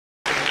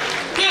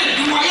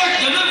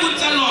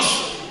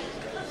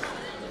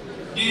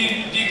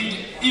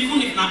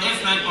Even if not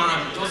F9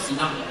 para, just sit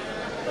down.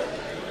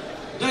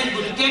 Then you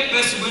go to get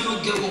person when you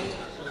get work.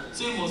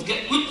 Say you must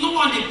get. With no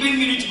one they pay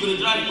me to go to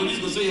drive. The police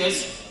go say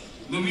yes.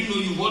 When we know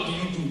you, what do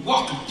you do?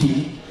 Work do.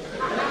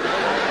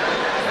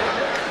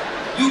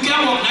 You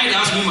can't work now. They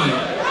ask me money.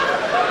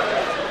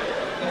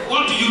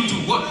 What do you do?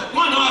 What?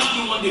 One don't ask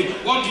me one day.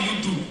 What do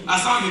you do?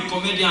 As I'm a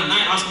comedian,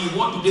 now ask me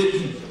what do they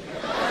do?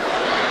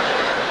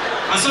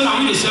 I said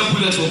I'm in the same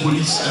bullets for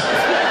police.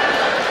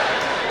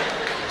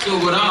 So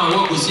go down and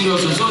work with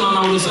serious. So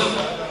now we say, I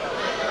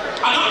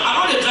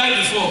don't drive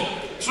before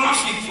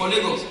traffic for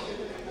Lagos.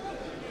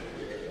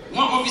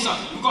 One officer,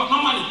 because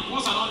normally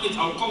once I don't late,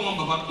 I'll call one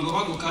Baba. The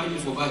Baba go carry me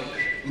for bike.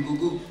 We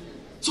go.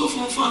 So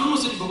from far, no one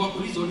said the Baba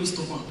police always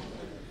stop on.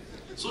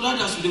 So that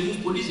as we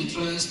move police, they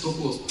try to stop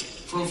us.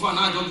 From far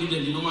now I don't give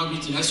them the normal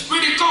greeting. I spray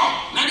the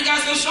car. Now the guy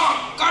say, "Sure,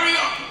 carry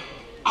on."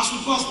 As we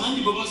pass, now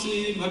the Baba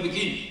say, "My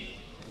begin."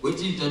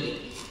 Waiting tell them.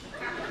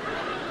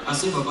 I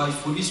say, Baba,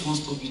 if police won't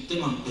stop you, tell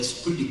them they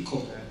spray the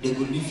car. They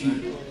will leave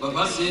you.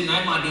 Baba say,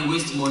 "Now man they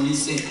waste money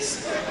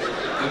sense."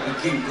 My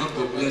begin, God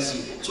will bless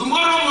you.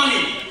 Tomorrow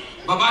morning,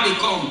 Baba they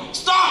come.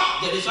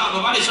 Stop! They shout,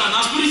 Baba they shout.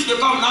 Now spirits they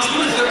come. Now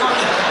spirits they come.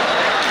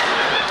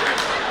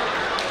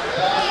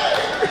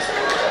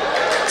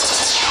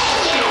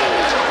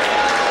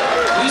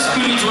 This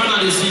spirit when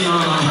I see now.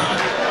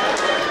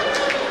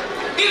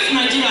 If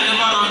Nigeria never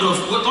round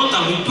off, what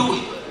are we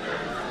doing?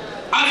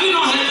 Have you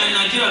not heard that in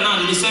Nigeria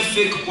now they say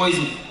fake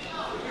poison?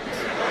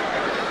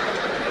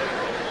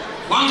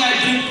 One guy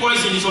drink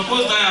poison, he's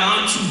supposed to die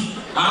around 2.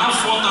 Around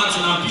 4:30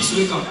 in a peace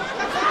wake up.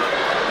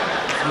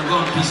 Go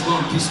on, peace.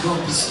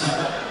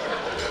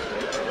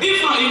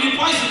 If not, if the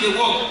poison they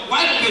work,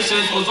 why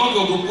patients or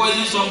someone go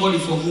poison somebody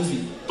for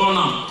movie? Turn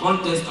am,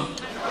 contest am.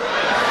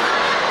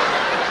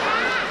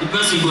 The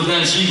person go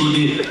there, she go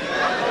there.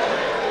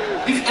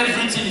 If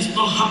everything is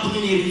not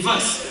happening in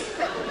reverse,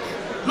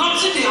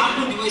 nothing they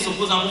happen the way it's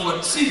supposed to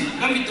happen. See,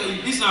 let me tell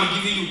you, this I'm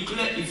giving you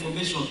clear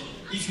information.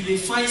 If you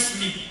find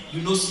sleep,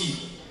 you know see.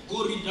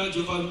 Go read that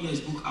Jehovah's Witness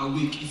book,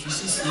 Awake. If you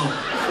see snow.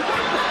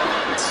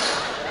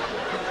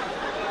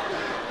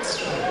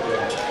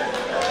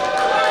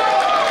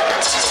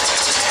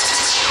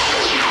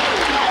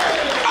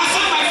 I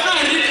said my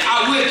friend read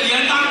Awake, he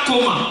entered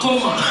coma.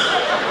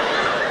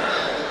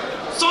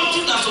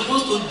 Something that's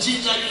supposed to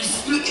ginger you,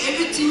 look,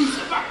 everything is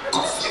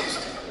confused.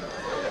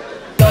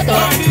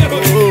 Now,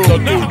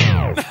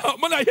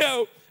 man, I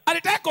hear. At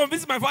the time, I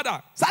convinced my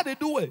father. Sir, they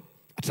do it.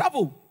 I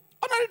travel.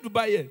 I'm not to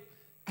Dubai here.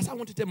 I said, I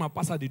want to tell my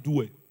pastor they do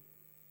it.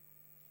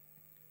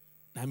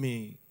 I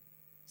mean,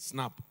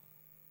 snap.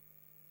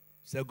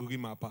 Say, go give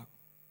my pa.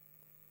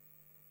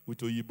 With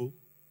Oyibo.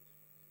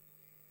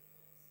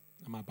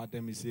 And my pa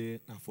tell me,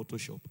 say, na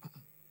Photoshop.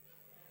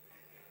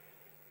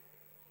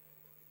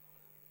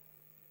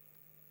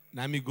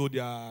 Now me go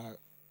there,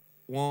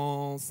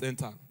 one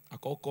center. I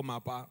call my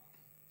pa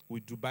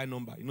with Dubai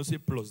number. You know, say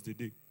plus the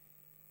day.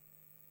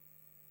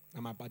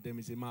 And my pa tell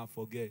me, say, ma,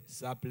 forget.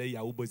 Say, play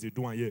Yahoo boys, they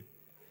do one here.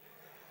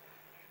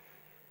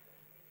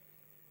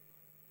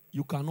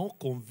 You cannot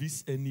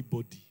convince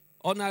anybody.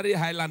 Ordinary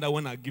Highlander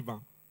when I give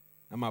him.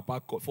 And my pa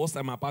first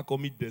time my pa call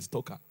me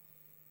Destalker.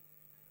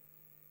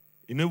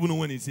 You never know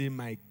when he say,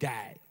 my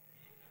guy.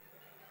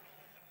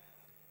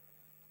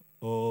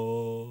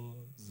 Oh,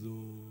 so.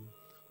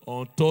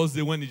 On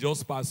Thursday when he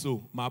just passed,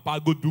 so my pa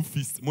go do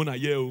feast. Mona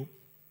ye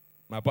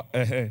my pa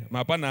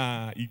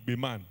na Igbe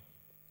man.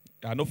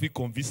 I no fit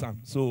convince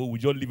him, so we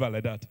just leave her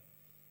like that.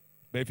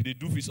 But if they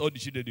do feast, all the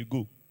shit that they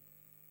go.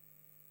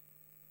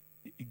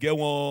 You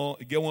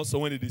get one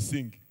song when they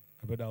sing.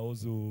 I bet that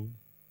also.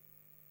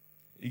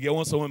 You get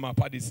one song when my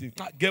pa they sing.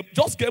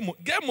 Just get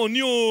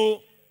money.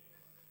 Oh.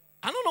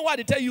 I don't know why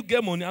they tell you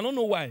get money. I don't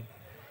know why.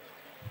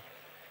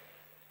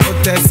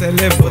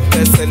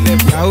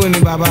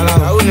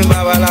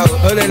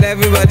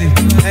 Everybody.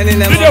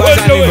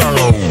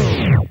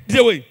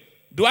 Wait.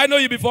 Do I know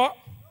you before?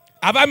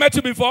 Have I met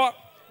you before?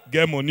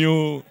 Get money.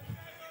 Oh.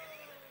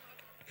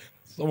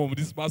 Some of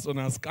this person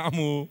has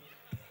scam.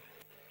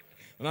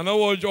 And I know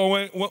what John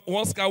when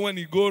one scam when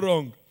he go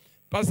wrong.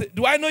 Pastor,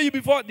 do I know you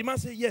before? The man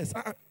say yes.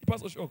 The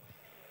pastor shocked.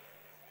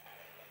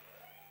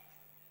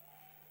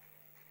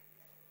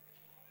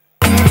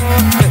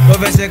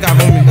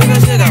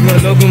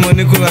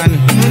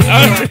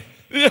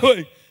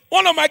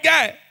 One of my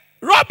guy,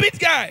 rabbit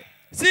guy.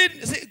 See,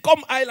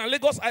 come Island,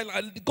 Lagos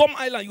Island, come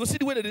Island. You see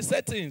the way that they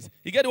set things.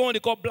 You get the one they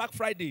call Black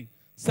Friday,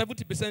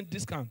 70%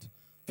 discount,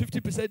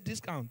 50%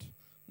 discount.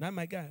 Now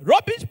my guy,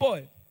 rubbish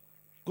boy,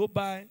 go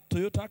buy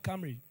Toyota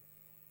Camry.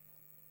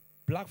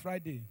 Black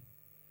Friday,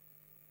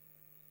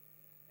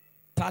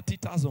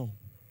 30,000.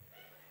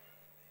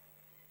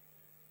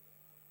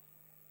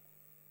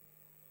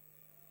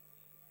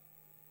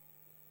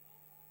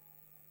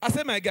 I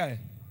say, my guy,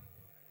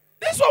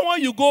 this one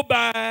when you go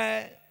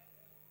buy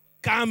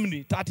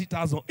Camry,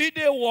 30,000. If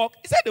they walk,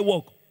 he said they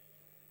walk.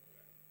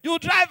 You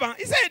drive and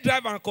he said he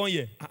drive and come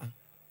here.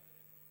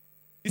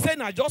 He said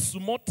now just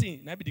small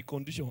thing, that be the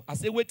condition. I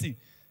say waiting.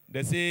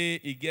 They say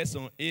he gets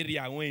some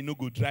area when you no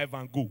go drive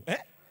and go.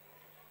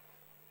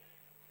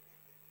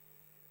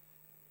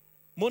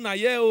 Mona,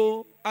 yeah,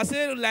 oh. I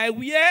say, like,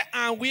 where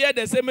and where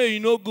they say, me, you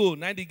no go.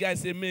 Now the guy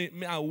say, me,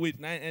 I wait.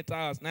 Now enter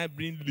house. Now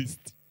bring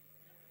list.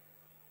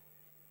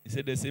 He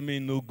said, they say, me,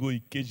 no go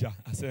Ikeja.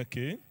 I said,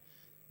 okay.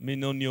 Me,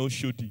 no near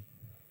Oshodi.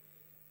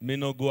 Me,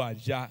 no go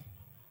Aja.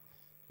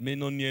 Me,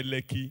 no near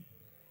Lekki.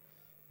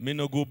 Me,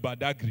 no go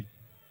Badagry.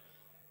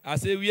 I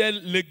say, where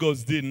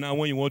Lagos did now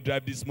when you want to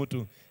drive this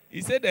motor?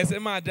 He said, they say,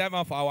 my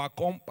driver for our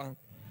compound.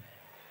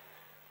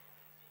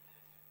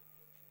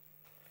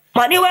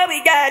 Money where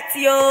we get,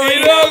 yo.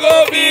 You don't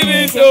go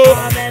finish, so.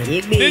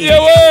 DJ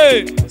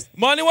way.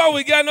 Money where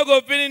we get, no go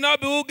finish. Not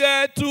be who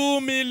get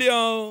 2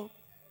 million.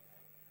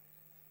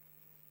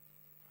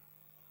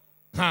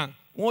 Huh.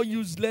 One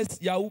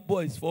useless Yahoo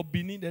boys for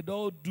Benin, they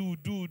don't do.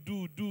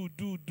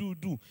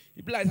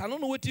 He be like, I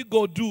don't know what you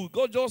go do.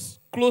 Go just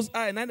close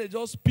eye and then they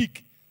just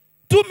speak.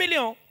 2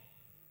 million.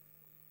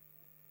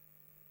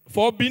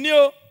 For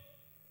Benin.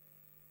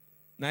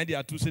 Now they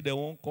are to say they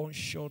won't come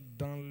shut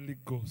down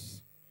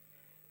Lagos.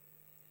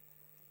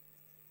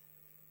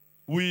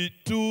 With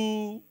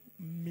 2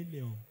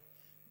 million.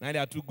 Now they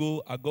are to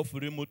go, I go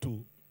for a motor.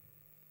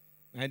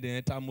 Now they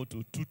enter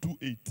motor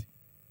 228.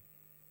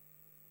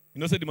 You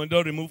know, say the money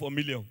don't remove 1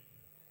 million.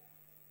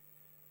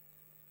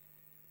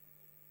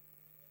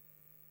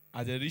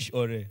 As they reach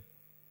Ore,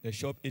 they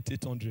shop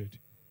 800.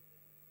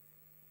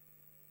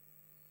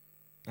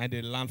 Now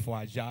they land for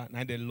Aja.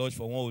 Now they lodge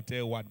for one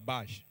hotel, Wat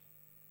Bash.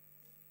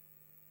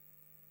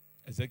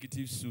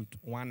 Executive suit,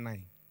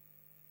 19.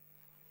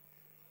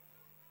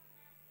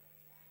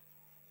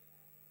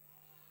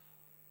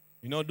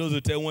 You know those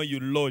hotels when you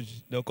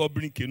lodge, they'll call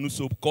bring canoe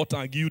soap, cut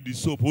and give you the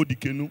soap, hold the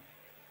canoe.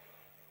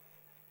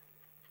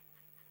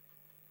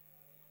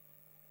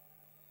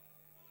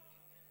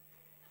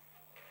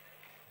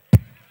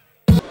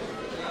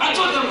 I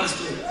told them my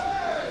story.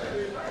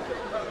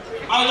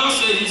 I'll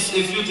just say this,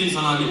 a few things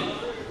on a day.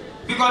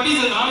 Because this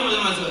is, I don't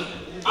know myself.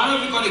 I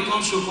don't think they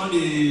come show when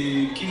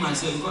they kill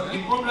myself. Because the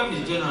problem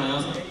is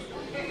general.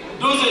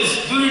 Those days,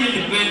 during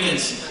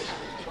independence.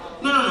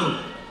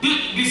 No.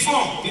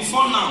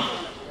 Before now,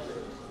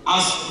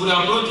 as we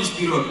approach this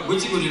period,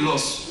 waiting for the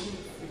loss.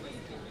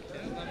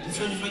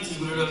 Different things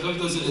going to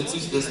those say the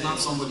thieves they snap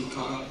somebody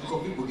car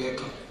because people get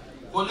car.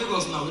 But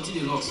Lagos now, waiting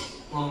the loss.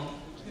 All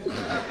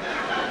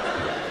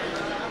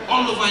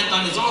over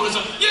internet, someone will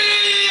say,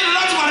 yeah,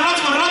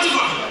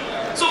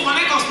 Lativa. So for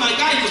Lagos, my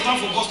guy, you stand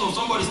for bus stop,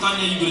 somebody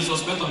stand there, you go to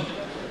suspect him.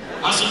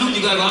 As you look,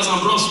 the guy go ask him,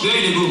 bros, where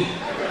they go?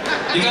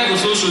 The guy go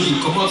socially,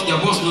 come out, their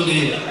boss no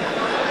there.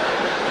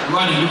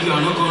 Why they look you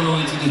and not going to know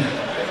it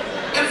today?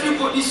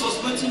 Everybody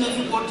suspecting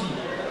everybody.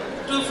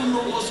 Don't even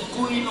know what's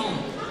going on.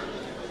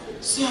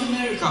 See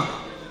America.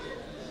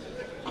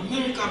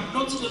 Nothing they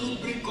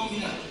don't bring come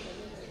here.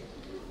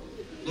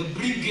 They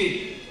bring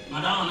gay.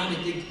 Madam, and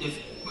they take the.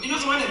 You know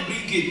why they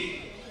bring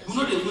gay? We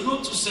know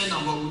to send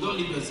them, but we don't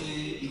leave and say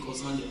it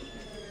concern them.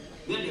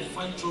 Then they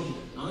find trouble.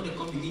 Now when they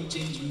come begin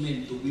change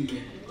men to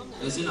women,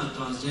 they say not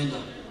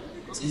transgender.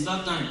 Since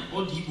that time,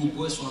 all the Igbo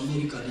boys from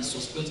America, they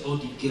suspect all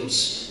the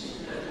girls.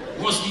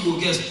 Once Igbo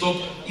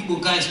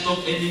guys stop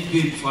any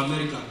babe for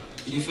America,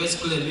 in the first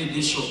claim made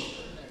this shop.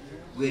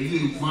 Were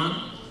you a man?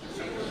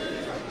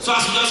 So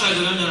as you just like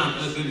the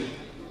baby,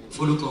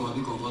 follow come and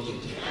be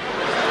converted.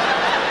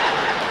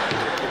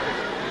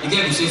 The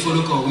guy will say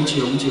follow come, which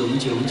year. Because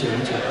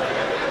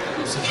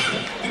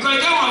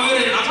the guy was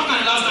wearing, I talked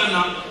last time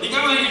now, the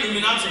guy was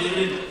Illuminati the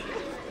red.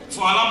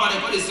 For Alaba, they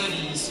call it said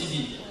in the CD.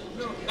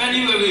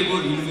 Anywhere we go,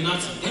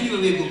 Illuminati.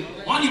 Anywhere we go.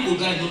 One Igbo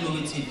guy don't know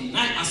what TV.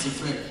 Now as a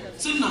friend.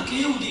 Say now, can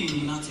you do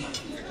Illuminati?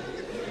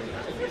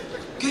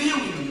 Can you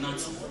do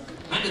Illuminati?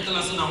 And they tell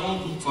us that one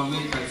group for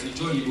America, if you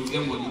join, you will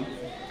get money.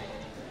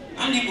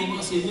 And the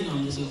woman say,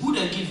 who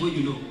they give what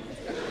you know?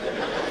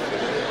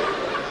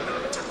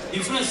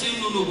 If friends say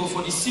no, but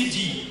for the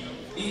CD,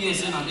 he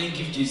said, I didn't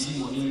give JC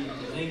money,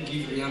 I didn't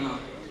give Rihanna,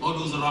 all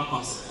those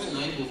rappers. Now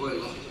you go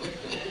well.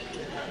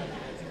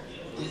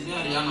 Is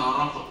there Rihanna a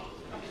rapper?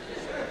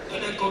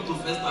 When they come to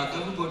First Act,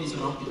 everybody's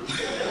rapping.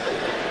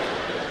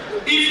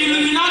 If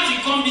Illuminati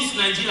come this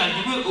Nigeria,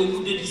 the way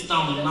Ogu did this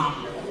town now,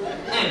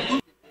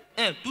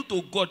 due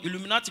to God,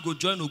 Illuminati go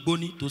join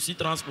Ogboni to see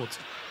transport.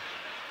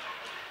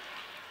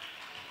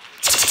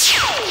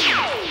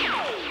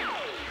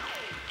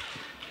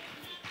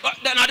 But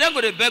then I don't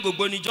go to beg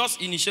Ogboni,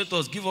 just initiate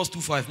us, give us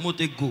 2-5, more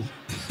take go.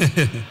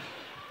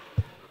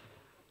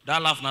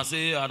 That laugh now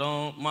say, I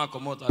don't mark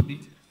come out a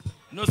bit.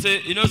 You know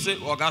say,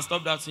 okay,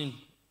 stop that thing.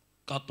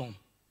 Carton.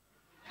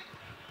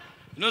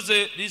 You know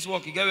say, this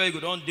work, you get where you go,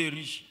 don't they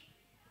reach.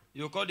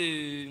 You call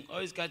the, all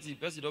these guys,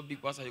 person don't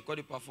big passer, you call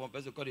the perform,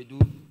 person call the do.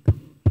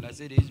 Like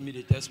say, they use me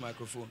the test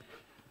microphone.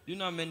 You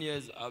know how many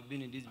years I've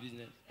been in this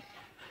business?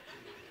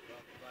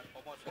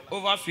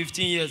 Over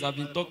 15 years, I've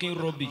been talking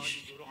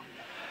rubbish.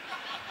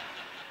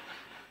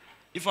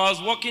 If I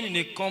was working in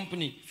a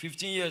company,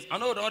 15 years, I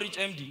know I don't reach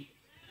MD.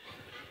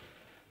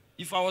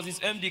 If I was his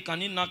MD,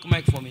 can he knock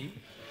mic for me?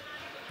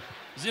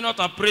 Is it not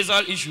an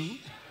appraisal issue?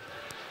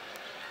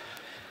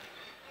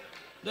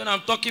 Then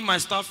I'm talking, my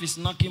staff is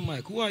knocking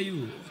mic. Who are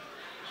you?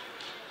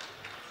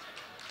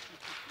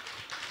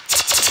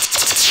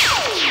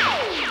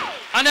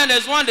 And then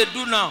there's one they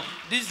do now.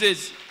 These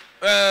days,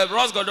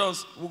 Ross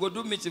Gordons, we go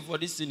do meeting for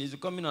this thing. He's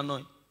coming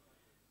annoying.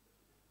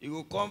 He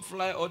will come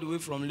fly all the way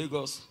from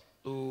Lagos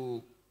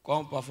to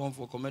come perform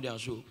for comedian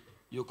show.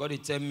 You got to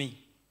tell me,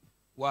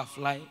 why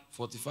fly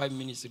 45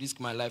 minutes, risk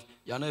my life.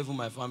 You're not even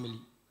my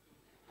family.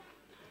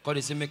 Because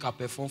they say make I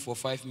perform for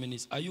 5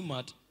 minutes. Are you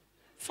mad?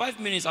 5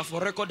 minutes, I for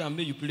record and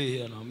make you play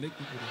here now. Make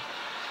people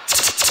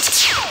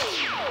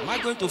know. Am I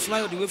going to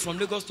fly all the way from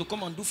Lagos to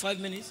come and do 5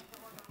 minutes?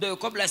 They will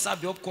come like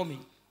Sabi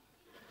upcoming.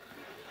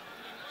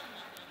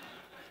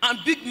 And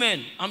big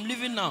men, I'm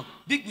leaving now.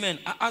 Big men,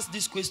 I ask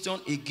this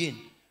question again.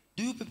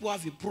 Do you people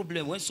have a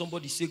problem when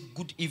somebody say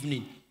good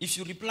evening? If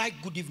you reply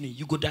good evening,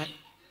 you go die.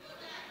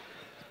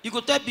 You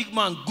go tell big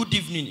man good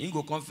evening, he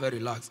go come very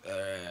relaxed.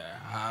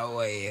 How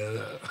are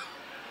you?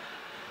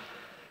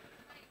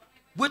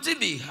 What it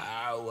be?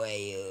 How are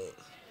you?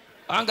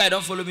 One guy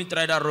don't follow me,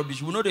 try that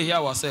rubbish. We know they hear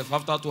ourselves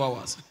after 2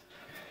 hours.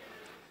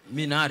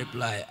 Me now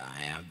reply,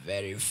 I am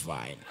very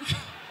fine.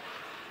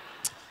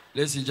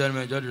 Ladies and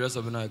gentlemen, enjoy the rest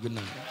of the night. Good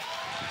night.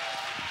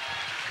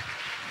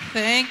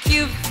 Thank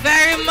you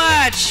very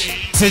much.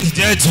 Ladies and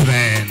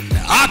gentlemen,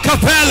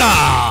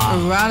 Acapella. A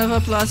round of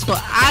applause for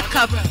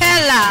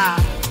Acapella.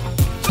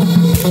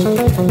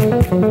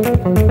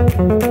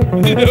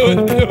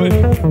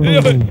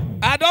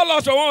 I don't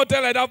lodge for one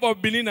hotel like that for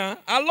Benin.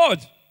 I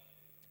lodge.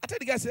 I tell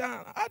the guy, say,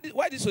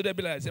 why this hotel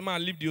be like? Say,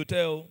 man, leave the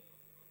hotel.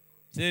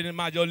 Say,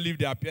 man, just leave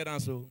the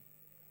appearance. So,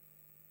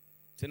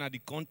 say, now the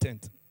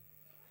content.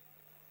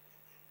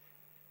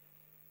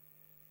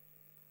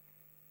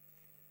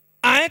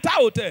 I enter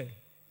hotel.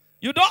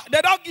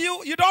 They don't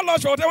give you don't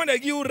lodge hotel when they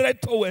give you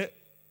red towel.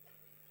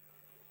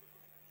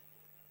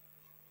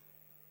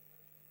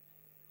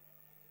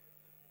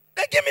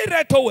 They give me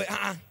red towel.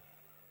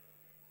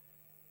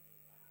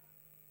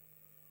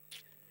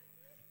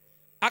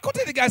 I could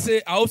tell the guy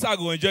say, I hope I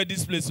go enjoy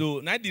this place. So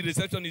now the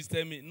receptionist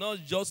tell me, not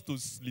just to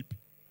sleep.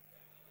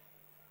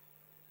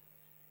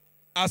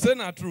 I said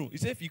not true. He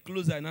said if you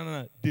close that,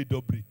 no, they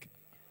don't break.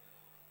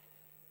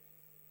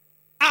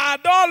 I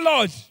don't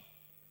lodge.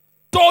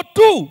 To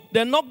 2,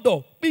 they knock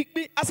door. Big.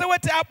 I said,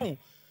 what happened?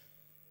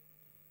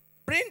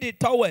 Bring the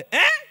towel.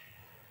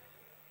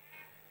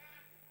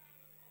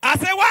 I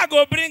said, why I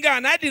go bring her?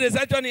 And I the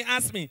receptionist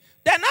asked me.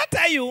 Then I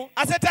tell you.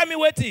 I said, tell me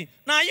waiting.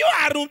 Now you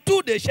are room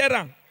 2, they share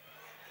them.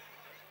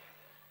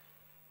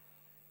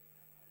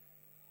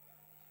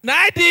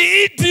 Now the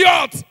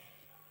idiot.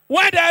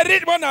 When they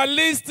read one and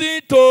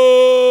listen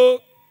to.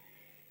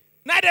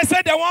 Now they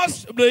said they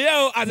want the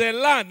year as a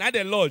land. Now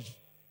they lodge.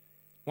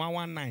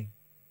 119.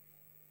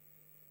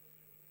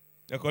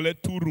 They call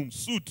it 2 rooms,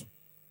 suit.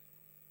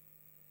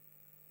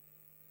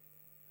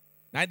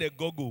 Now they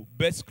go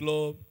best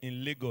club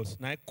in Lagos.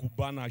 Now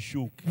Cubana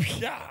show.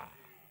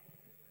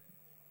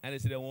 And they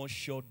say they want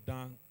shut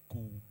down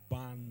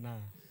Cubana.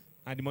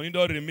 And the money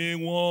don't remain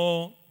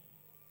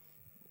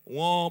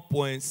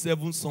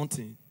 1.7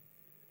 something.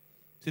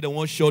 Say they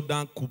want shut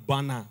down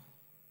Cubana.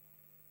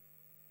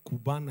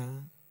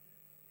 Cubana.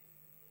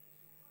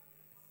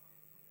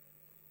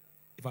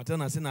 If I tell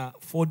them, I say,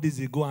 4 days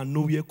ago, I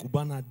know where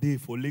Cubana day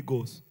for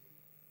Lagos.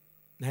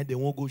 Now they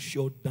won't go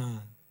shut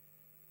down.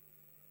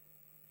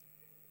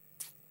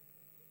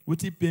 What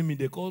they pay me,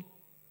 they call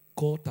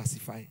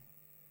taxify.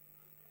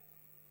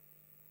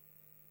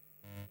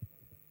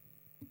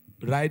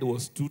 Ride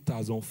was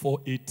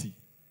 2,480.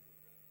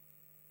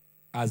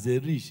 As they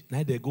reach,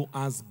 now they go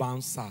ask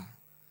bouncer.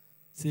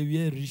 Say,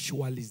 where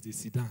ritualists they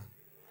sit down.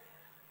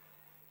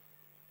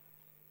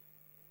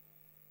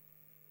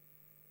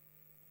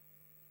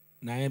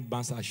 Now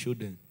bouncer show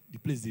them. The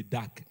place is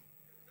dark.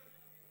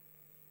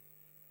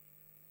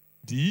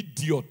 The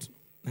idiot.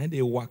 Now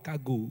they waka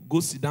go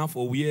sit down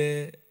for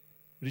where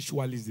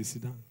ritualists they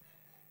sit down.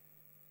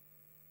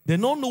 They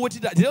don't know what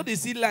it is. They don't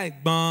see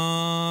like bang.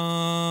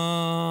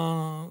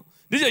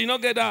 DJ, you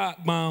not get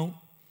that bang?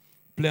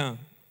 Play.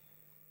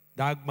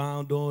 That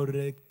bang don't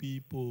wreck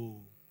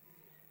people.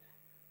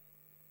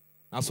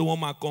 And so one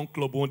man come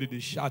club one day they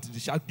shout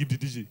give the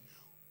DJ.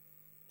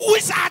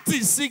 Which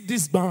artist sick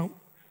this bang?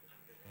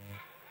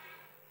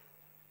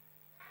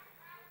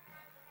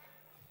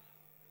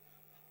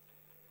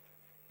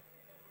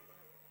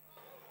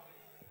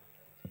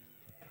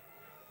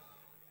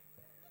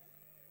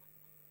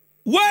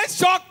 What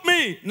shocked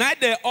me? Now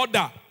they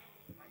order.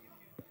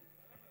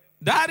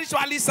 That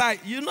ritually side,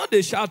 you know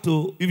they shout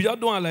to, if you're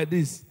doing like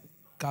this,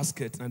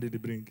 casket, and they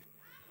bring.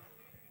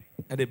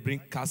 And they bring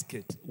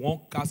casket. 1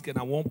 casket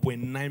and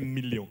 1.9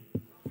 million.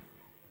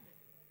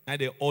 And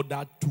they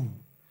order 2.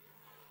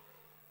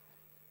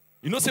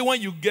 You know, say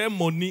when you get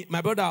money,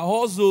 my brother,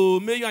 also,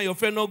 may you and your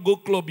friend not go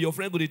club, your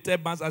friend go to tell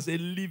bands, I say,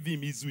 leave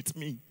him, he's with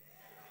me.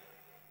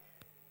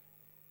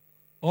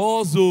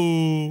 Also,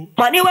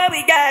 money where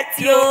we get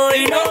yo,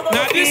 you know.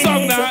 Now this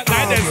song now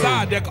they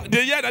start.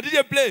 They hear that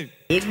DJ play.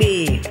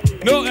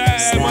 No,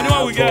 money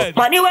where we get.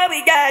 Money where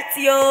we get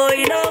yo,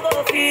 you know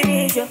go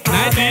finish.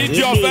 Now the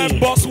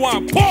idiot boss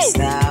one. Put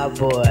up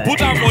for you.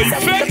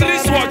 Fake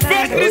this one.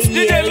 Fake this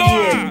DJ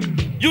Loa.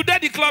 You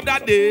did the club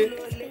that day.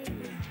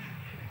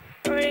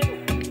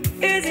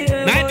 It's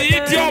the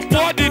idiot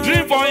pour the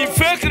drink for him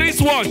fake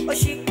wristwatch.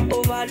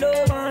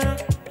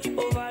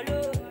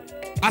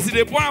 As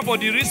they pour am for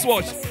the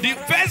wristwatch, the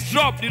first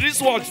drop, the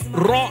wristwatch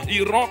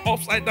he run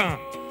upside down.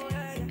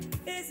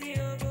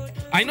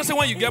 I know say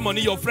when you get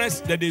money, your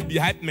friends that they be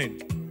hype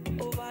men.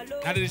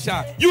 Now they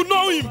shout, you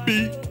know him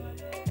be.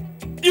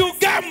 You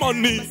get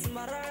money.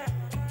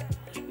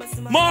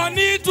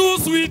 Money too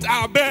sweet,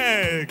 I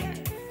beg.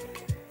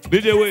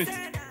 DJ wait.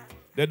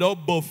 They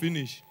don't both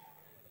finish.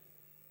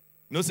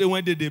 You know say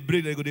when they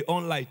break, they go the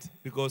on light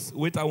because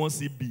wait I want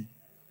see B.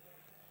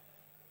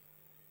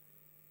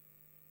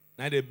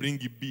 Now they bring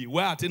the B.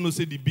 Where I tell no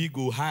say the B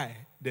go high,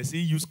 they say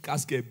use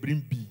casket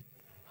bring B.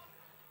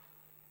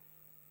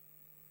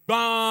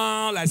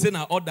 Bang, like say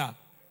na order.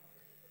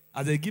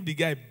 As they give the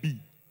guy B.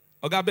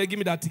 Okay, beg, give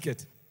me that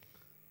ticket.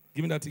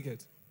 Give me that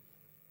ticket.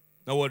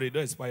 Don't worry,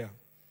 don't expire.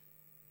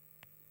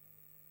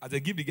 As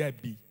they give the guy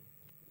B.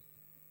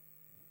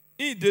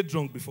 He did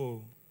drunk before.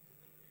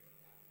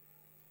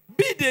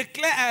 B they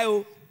clear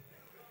eye.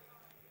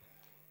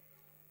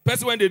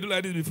 Person when they do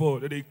like this before,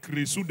 they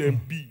create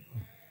them B.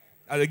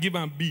 As they give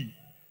him B.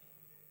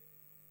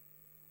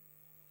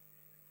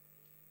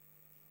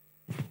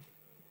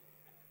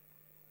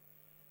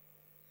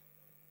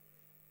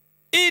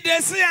 If they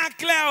say I'm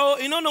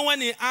clear, you don't know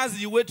when he asks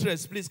the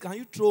waitress, please, can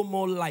you throw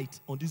more light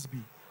on this B?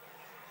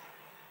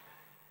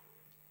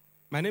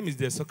 My name is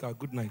Destalker.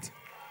 Good night.